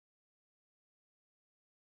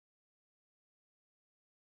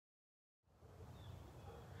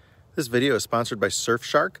This video is sponsored by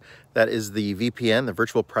Surfshark. That is the VPN, the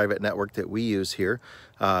virtual private network that we use here.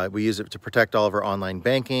 We use it to protect all of our online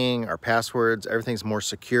banking, our passwords, everything's more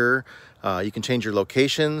secure. You can change your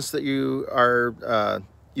locations that you are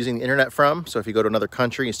using the internet from. So if you go to another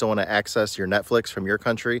country, you still want to access your Netflix from your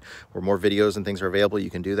country, where more videos and things are available, you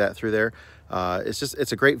can do that through there.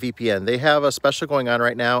 It's a great VPN. They have a special going on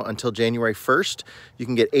right now until January 1st. You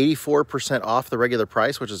can get 84% off the regular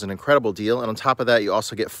price, which is an incredible deal. And on top of that, you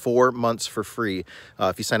also get 4 months for free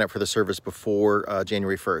if you sign up for the service before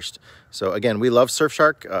January 1st. So again, we love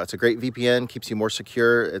Surfshark. It's a great VPN, keeps you more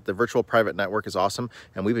secure. The virtual private network is awesome.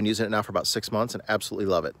 And we've been using it now for about 6 months and absolutely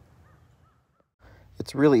love it.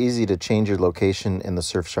 It's really easy to change your location in the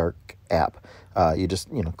Surfshark app. You just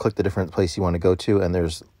click the different place you want to go to, and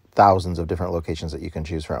there's thousands of different locations that you can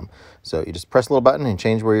choose from. So you just press a little button and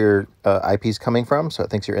change where your IP is coming from, so it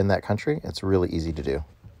thinks you're in that country. It's really easy to do.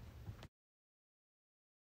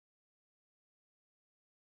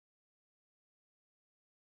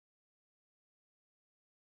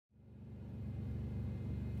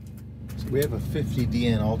 So we have a 50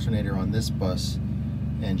 DN alternator on this bus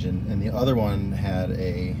engine, and the other one had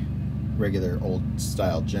a regular old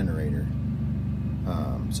style generator.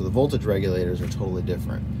 So the voltage regulators are totally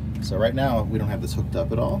different. So right now we don't have this hooked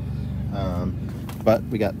up at all, but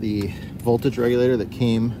we got the voltage regulator that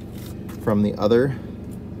came from the other,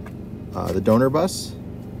 the donor bus.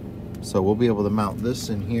 So we'll be able to mount this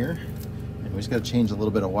in here, and we just got to change a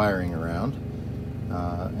little bit of wiring around,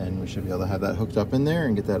 and we should be able to have that hooked up in there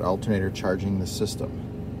and get that alternator charging the system.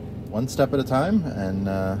 One step at a time, and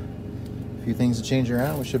a few things to change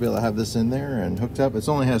around. We should be able to have this in there and hooked up. It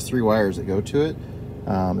only has 3 wires that go to it.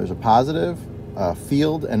 There's a positive, a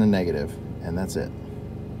field, and a negative, and that's it.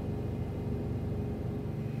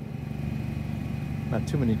 Not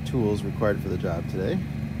too many tools required for the job today.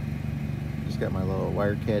 Just got my little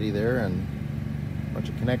wire caddy there and a bunch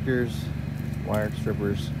of connectors, wire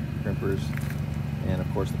strippers, crimpers, and of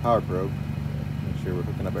course the power probe. Make sure we're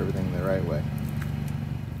hooking up everything the right way.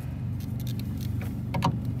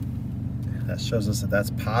 That shows us that that's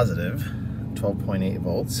positive, 12.8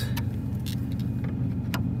 volts.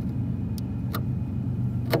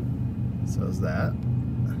 So is that.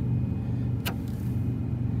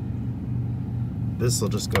 This will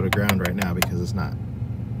just go to ground right now because it's not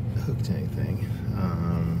hooked to anything.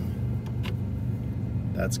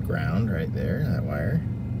 That's ground right there, that wire.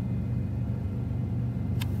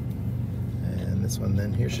 And this one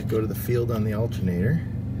then here should go to the field on the alternator.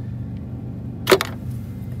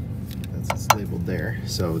 It's labeled there.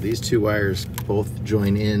 So these 2 wires both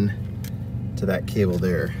join in to that cable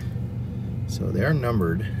there. So they are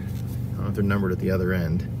numbered. I don't know if they're numbered at the other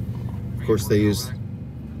end. Of course they use...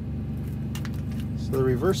 So the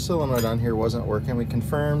reverse solenoid on here wasn't working. We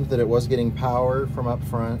confirmed that it was getting power from up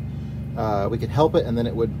front. We could help it, and then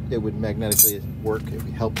it would magnetically work if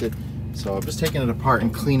we helped it. So I'm just taking it apart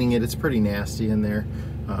and cleaning it. It's pretty nasty in there.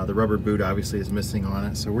 The rubber boot obviously is missing on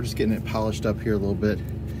it. So we're just getting it polished up here a little bit,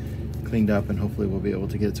 cleaned up, and hopefully we'll be able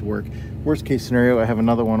to get it to work. Worst case scenario, I have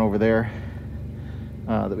another one over there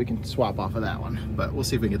that we can swap off of that one, but we'll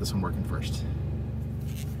see if we can get this one working first.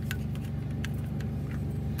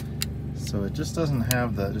 So it just doesn't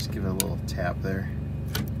have the, just give it a little tap there.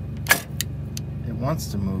 It wants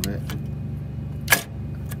to move it.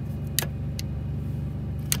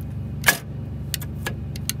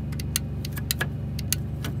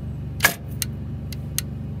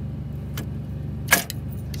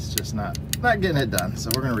 It's not getting it done, so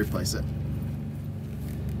we're going to replace it.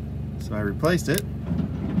 So I replaced it,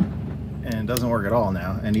 and it doesn't work at all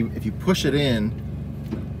now. And if you push it in,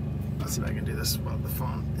 let's see if I can do this while the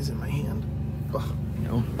phone is in my hand. Oh,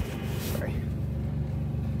 no, sorry.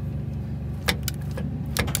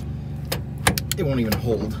 It won't even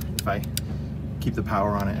hold if I keep the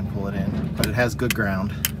power on it and pull it in, but it has good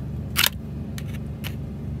ground.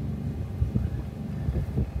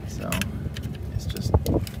 So it's just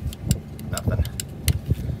nothing.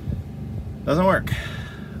 Doesn't work.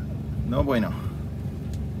 No bueno.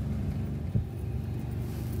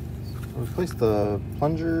 I'll replace the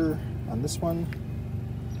plunger on this one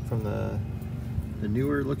from the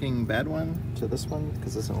newer looking bad one to this one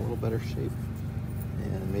because it's in a little better shape.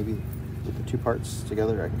 And maybe with the 2 parts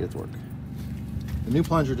together I can get it to work. The new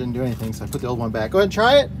plunger didn't do anything, so I put the old one back. Go ahead and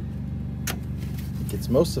try it. It gets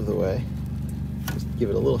most of the way. Just give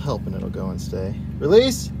it a little help and it'll go and stay.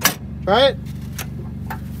 Release. Try it.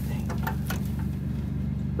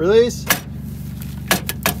 Release.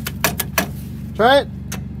 Try it.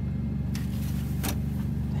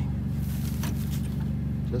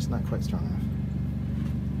 Just not quite strong enough.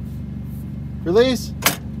 Release.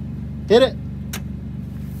 Hit it.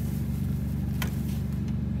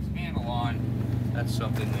 on. That's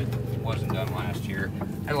something that wasn't done last year.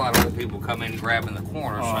 Had a lot of other people come in grabbing the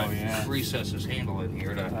corner, so I recess this handle in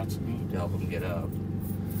here to help them get up.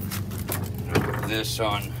 Put this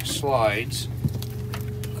on slides.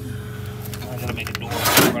 I gotta make a door in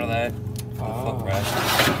front of that.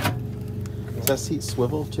 Footrest. Does that seat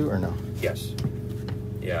swivel too, or no? Yes.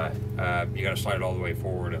 Yeah, you gotta slide it all the way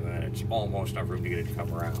forward, and then it's almost enough room to get it to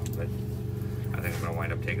come around. But I think I'm gonna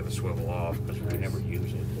wind up taking the swivel off because we never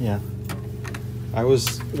use it. Yeah. I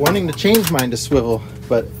was wanting to change mine to swivel,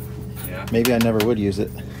 but maybe I never would use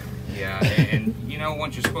it. Yeah, and you know,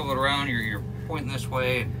 once you swivel it around, you're pointing this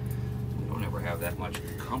way, and we don't ever have that much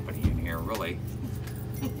company in here, really.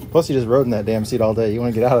 Plus, you just rode in that damn seat all day. You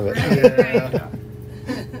want to get out of it. Yeah.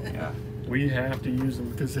 Yeah. We have to use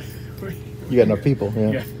them because You got enough people.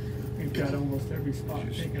 Yeah. We've got almost every spot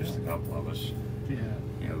taken Just a couple of us. Yeah.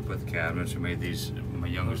 Yeah, we put the cabinets. We made these. My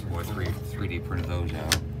youngest boy 3D printed those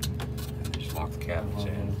out. And just locked the cabinets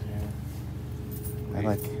in.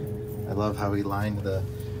 I love how he lined the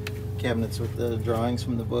cabinets with the drawings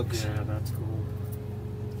from the books. Yeah, that's cool.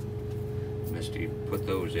 Misty put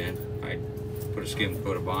those in. I put a skim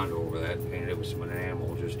coat of Bondo over that, painted it with some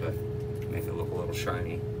enamel just to make it look a little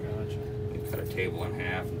shiny. Gotcha. We cut a table in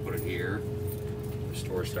half and put it here.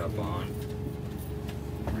 Store stuff on.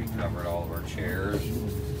 Recovered all of our chairs.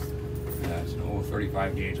 It's an old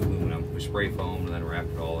 35 gauge aluminum. We spray foamed and then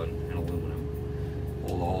wrapped it all in aluminum.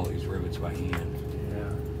 Pulled all these rivets by hand.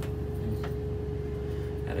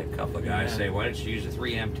 Had a couple of guys say, why didn't you use a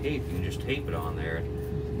 3M tape? You can just tape it on there.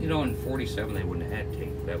 You know, in 47 they wouldn't have had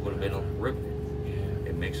tape. That would have been a riveted. Yeah.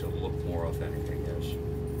 It makes it look more authentic, I guess.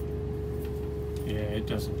 Yeah, it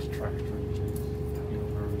doesn't detract or anything. You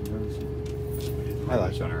don't really notice it. I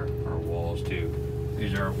like it on our walls too.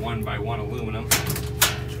 These are 1x1 aluminum.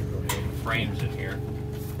 Frames in here.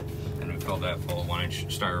 And we filled that full of 1-inch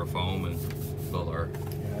styrofoam and filled our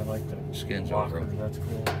I like the skins over them. That's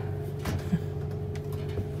cool.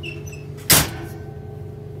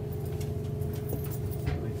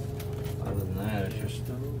 Other than that, it's just,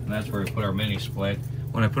 and that's where we put our mini split.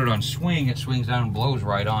 When I put it on swing, it swings down and blows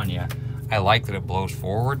right on you. I like that it blows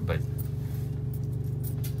forward, but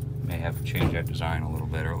may have to change that design a little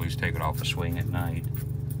bit, or at least take it off the swing at night.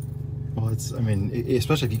 Well, it's, I mean,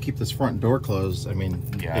 especially if you keep this front door closed, I mean,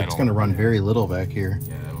 Yeah, it's going to run very little back here.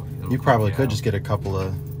 Yeah, it'll You probably could out. just get a couple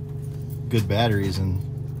of good batteries and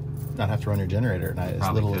not have to run your generator at night, as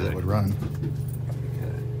Probably little as it could. would run.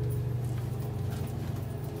 Okay.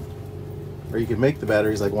 Or you could make the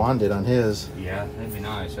batteries like Juan did on his. Yeah, that'd be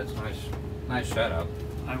nice. That's nice setup.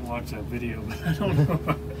 I watched that video, but I don't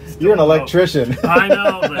know. You're an electrician. I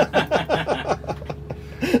know, but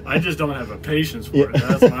I just don't have a patience for it.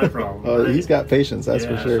 That's my problem. Oh, he's got patience, that's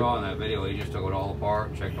for I sure. saw in that video he just took it all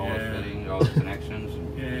apart, checked all the fittings, all the connections.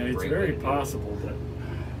 And it's great very way to do it. possible, but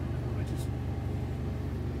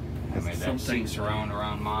I made that seat surround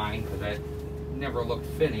around mine because that never looked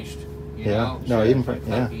finished. You know? No, So even I cut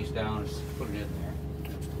yeah. these down and put it in there.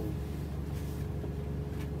 that's cool.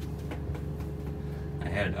 I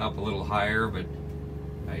had it up a little higher, but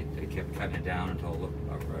I kept cutting it down until it looked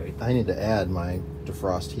about right. I need to add my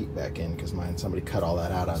defrost heat back in because somebody cut all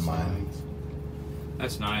that out on mine.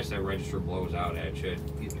 That's nice. That register blows out at you.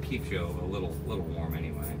 It keeps you a little warm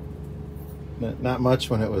anyway. Not much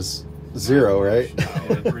when it was zero, right?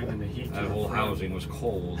 No, Bringing the heat. that to whole the front. housing was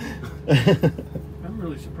cold. I'm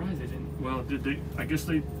really surprised they didn't. Well, did they? I guess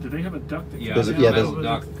they. Did they have a duct? That Yeah, Does there's it- a yeah, metal there's-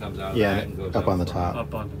 duct that comes out of Yeah, that and goes up on the front. top.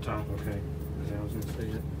 Up on the top. Okay. 'Cause I was going to say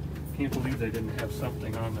that. Can't believe they didn't have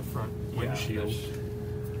something on the front windshield.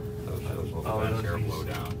 Those little Oh, vents those here things. blow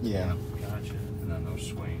down. Yeah. Gotcha. And then those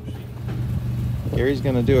swings. Gary's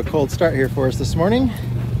going to do a cold start here for us this morning.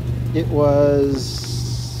 It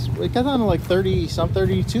got down to like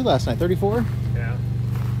 32 last night, 34. Yeah.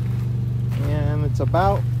 And it's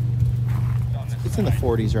about, it's in the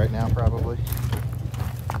 40s right now probably.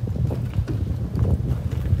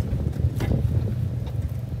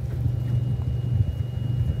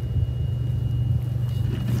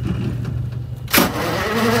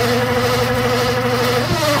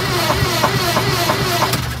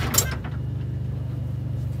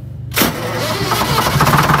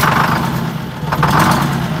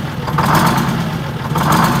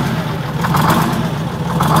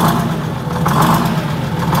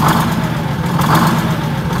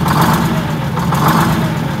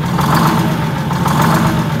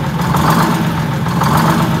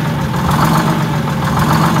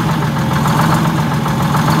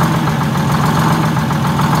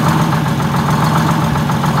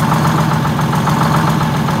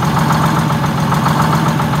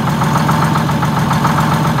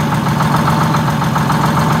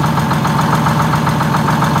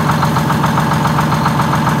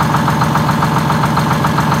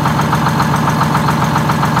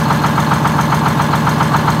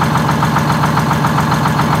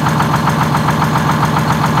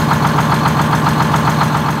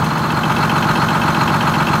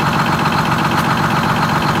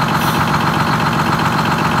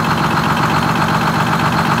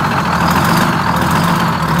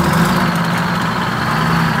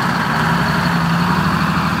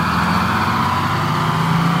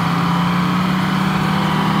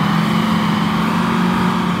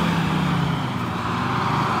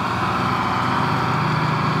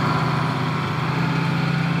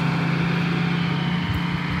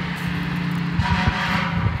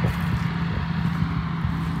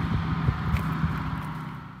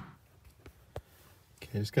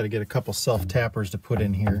 just got to get a couple self-tappers to put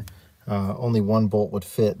in here. Only one bolt would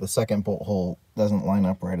fit. The second bolt hole doesn't line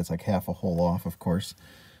up right. It's like half a hole off, of course.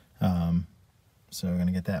 So we're going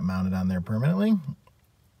to get that mounted on there permanently.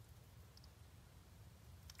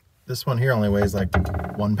 This one here only weighs like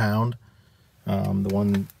 1 pound. The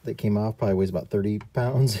one that came off probably weighs about 30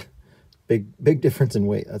 pounds. Big difference in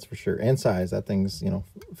weight, that's for sure. And size. That thing's, you know,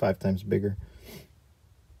 5 times bigger.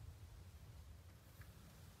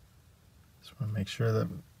 Just want to make sure that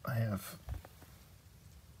I have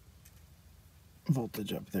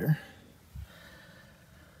voltage up there.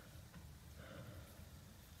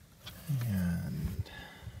 And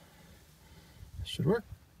this should work.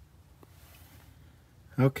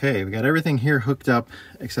 Okay, we got everything here hooked up,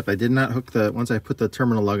 except I did not hook the, once I put the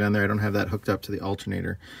terminal lug on there, I don't have that hooked up to the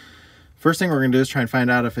alternator. First thing we're going to do is try and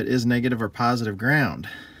find out if it is negative or positive ground.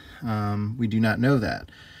 We do not know that.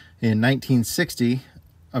 In 1960,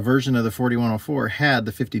 a version of the 4104 had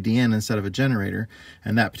the 50DN instead of a generator,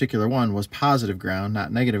 and that particular one was positive ground,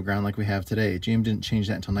 not negative ground like we have today. GM didn't change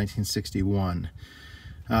that until 1961.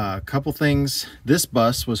 A couple things. This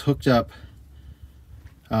bus was hooked up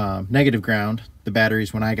negative ground, the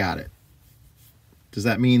batteries, when I got it. Does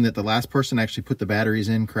that mean that the last person actually put the batteries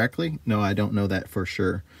in correctly? No, I don't know that for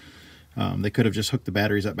sure. They could have just hooked the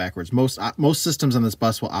batteries up backwards. Most systems on this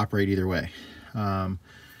bus will operate either way.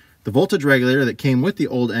 The voltage regulator that came with the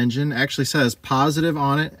old engine actually says positive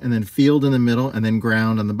on it, and then field in the middle, and then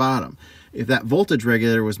ground on the bottom. If that voltage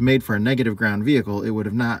regulator was made for a negative ground vehicle, it would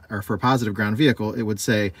have not, or for a positive ground vehicle, it would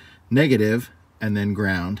say negative and then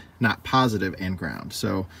ground, not positive and ground.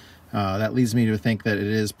 So that leads me to think that it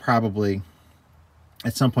is probably,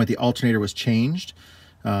 at some point, the alternator was changed,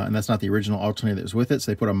 and that's not the original alternator that was with it,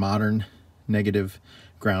 so they put a modern negative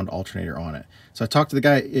ground alternator on it. So I talked to the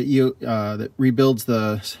guy that rebuilds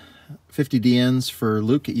the 50DNs for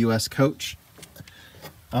Luke at US Coach,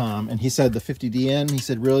 and he said the 50DN, he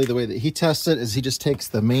said really the way that he tests it is he just takes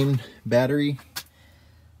the main battery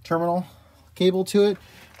terminal cable to it,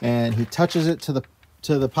 and he touches it to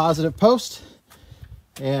the positive post,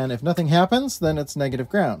 and if nothing happens, then it's negative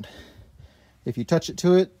ground. If you touch it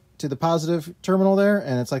to the positive terminal there,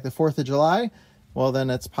 and it's like the 4th of July, well, then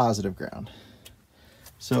it's positive ground.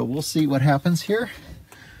 So we'll see what happens here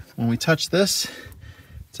when we touch this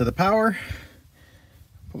to the power.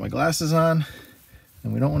 Put my glasses on,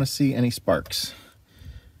 and we don't want to see any sparks.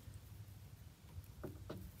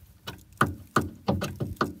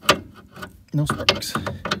 No sparks.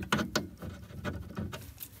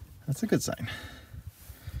 That's a good sign.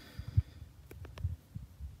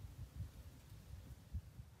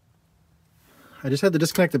 I just had to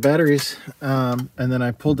disconnect the batteries, and then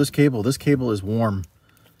I pulled this cable. This cable is warm.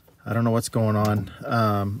 I don't know what's going on.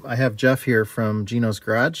 I have Jeff here from Gino's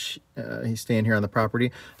Garage. He's staying here on the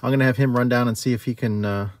property. I'm going to have him run down and see if he can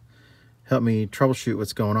help me troubleshoot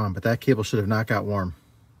what's going on. But that cable should have not got warm.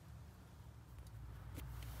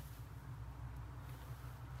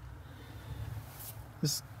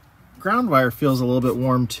 This ground wire feels a little bit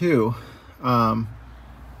warm too.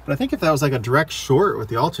 But I think if that was like a direct short with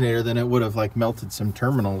the alternator, then it would have like melted some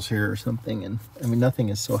terminals here or something. And I mean, nothing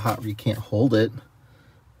is so hot where you can't hold it.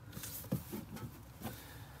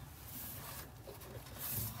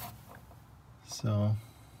 So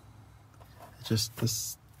just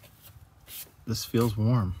this feels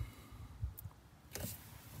warm.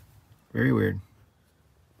 Very weird.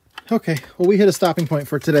 Okay, well, we hit a stopping point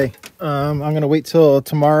for today. I'm going to wait till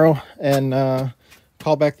tomorrow and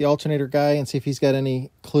call back the alternator guy and see if he's got any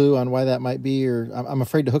clue on why that might be, or I'm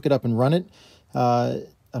afraid to hook it up and run it. I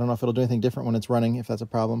don't know if it'll do anything different when it's running, if that's a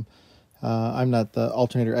problem. I'm not the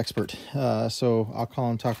alternator expert, so I'll call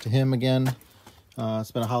and talk to him again.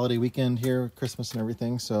 It's been a holiday weekend here, Christmas and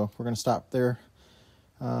everything, so we're going to stop there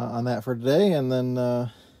on that for today. And then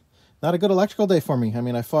not a good electrical day for me. I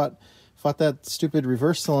mean, I fought that stupid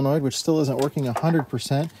reverse solenoid, which still isn't working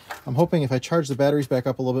 100%. I'm hoping if I charge the batteries back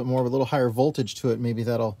up a little bit more with a little higher voltage to it, maybe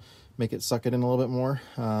that'll make it suck it in a little bit more.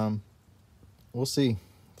 We'll see.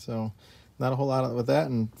 So not a whole lot with that,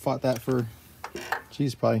 and fought that for,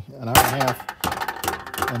 geez, probably an hour and a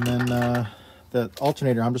half. And then the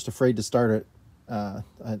alternator, I'm just afraid to start it.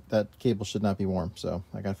 That cable should not be warm, so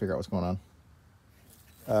I gotta figure out what's going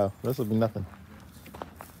on. This will be nothing.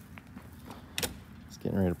 It's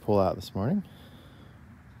getting ready to pull out this morning.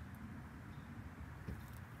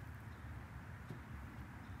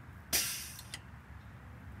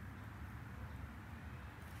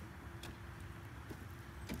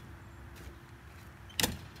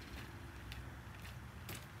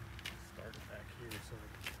 Start it back here so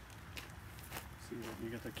see that you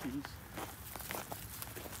got the keys.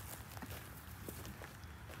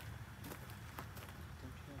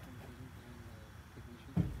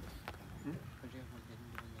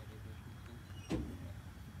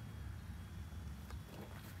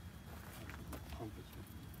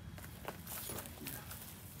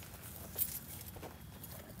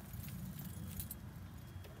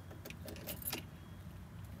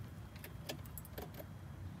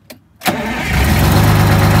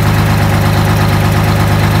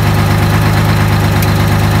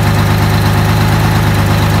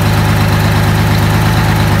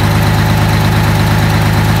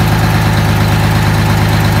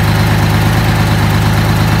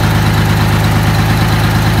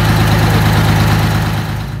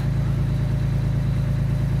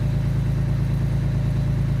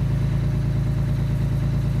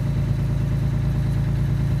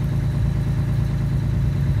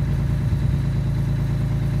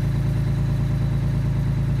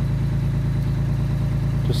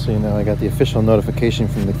 So, you know, I got the official notification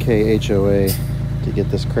from the KHOA to get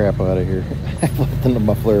this crap out of here. I've left in the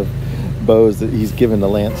muffler of Bose that he's given to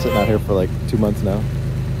Lance, sitting out here for like 2 months now.